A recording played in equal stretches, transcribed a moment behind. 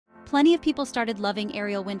Plenty of people started loving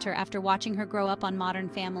Ariel Winter after watching her grow up on Modern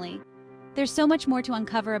Family. There's so much more to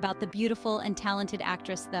uncover about the beautiful and talented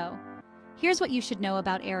actress, though. Here's what you should know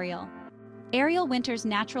about Ariel. Ariel Winter's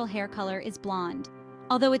natural hair color is blonde.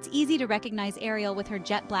 Although it's easy to recognize Ariel with her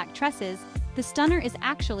jet black tresses, the stunner is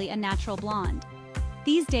actually a natural blonde.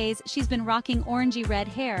 These days, she's been rocking orangey red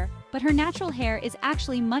hair, but her natural hair is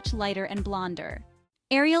actually much lighter and blonder.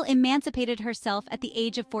 Ariel emancipated herself at the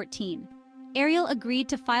age of 14. Ariel agreed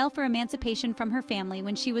to file for emancipation from her family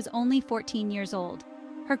when she was only 14 years old.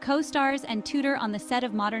 Her co-stars and tutor on the set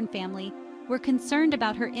of Modern Family were concerned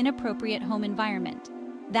about her inappropriate home environment.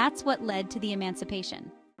 That's what led to the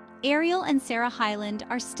emancipation. Ariel and Sarah Hyland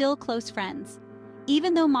are still close friends.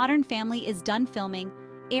 Even though Modern Family is done filming,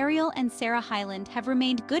 Ariel and Sarah Hyland have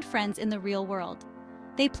remained good friends in the real world.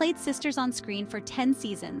 They played sisters on screen for 10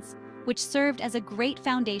 seasons, which served as a great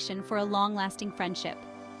foundation for a long-lasting friendship.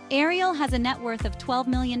 Ariel has a net worth of $12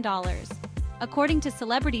 million. According to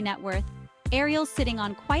Celebrity Net Worth, Ariel's sitting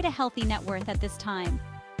on quite a healthy net worth at this time.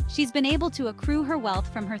 She's been able to accrue her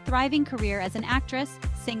wealth from her thriving career as an actress,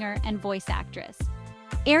 singer, and voice actress.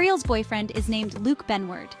 Ariel's boyfriend is named Luke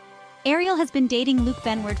Benward. Ariel has been dating Luke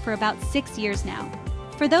Benward for about 6 years now.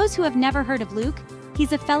 For those who have never heard of Luke,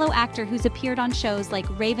 he's a fellow actor who's appeared on shows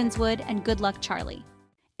like Ravenswood and Good Luck Charlie.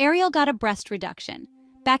 Ariel got a breast reduction.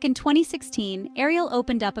 Back in 2016, Ariel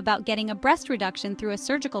opened up about getting a breast reduction through a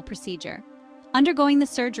surgical procedure. Undergoing the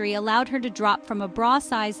surgery allowed her to drop from a bra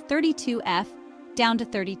size 32F down to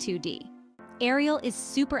 32D. Ariel is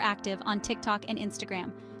super active on TikTok and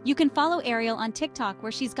Instagram. You can follow Ariel on TikTok,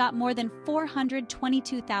 where she's got more than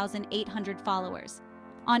 422,800 followers.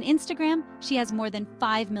 On Instagram, she has more than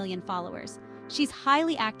 5 million followers. She's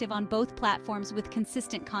highly active on both platforms with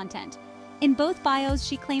consistent content. In both bios,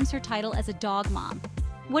 she claims her title as a dog mom.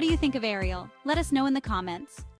 What do you think of Ariel? Let us know in the comments.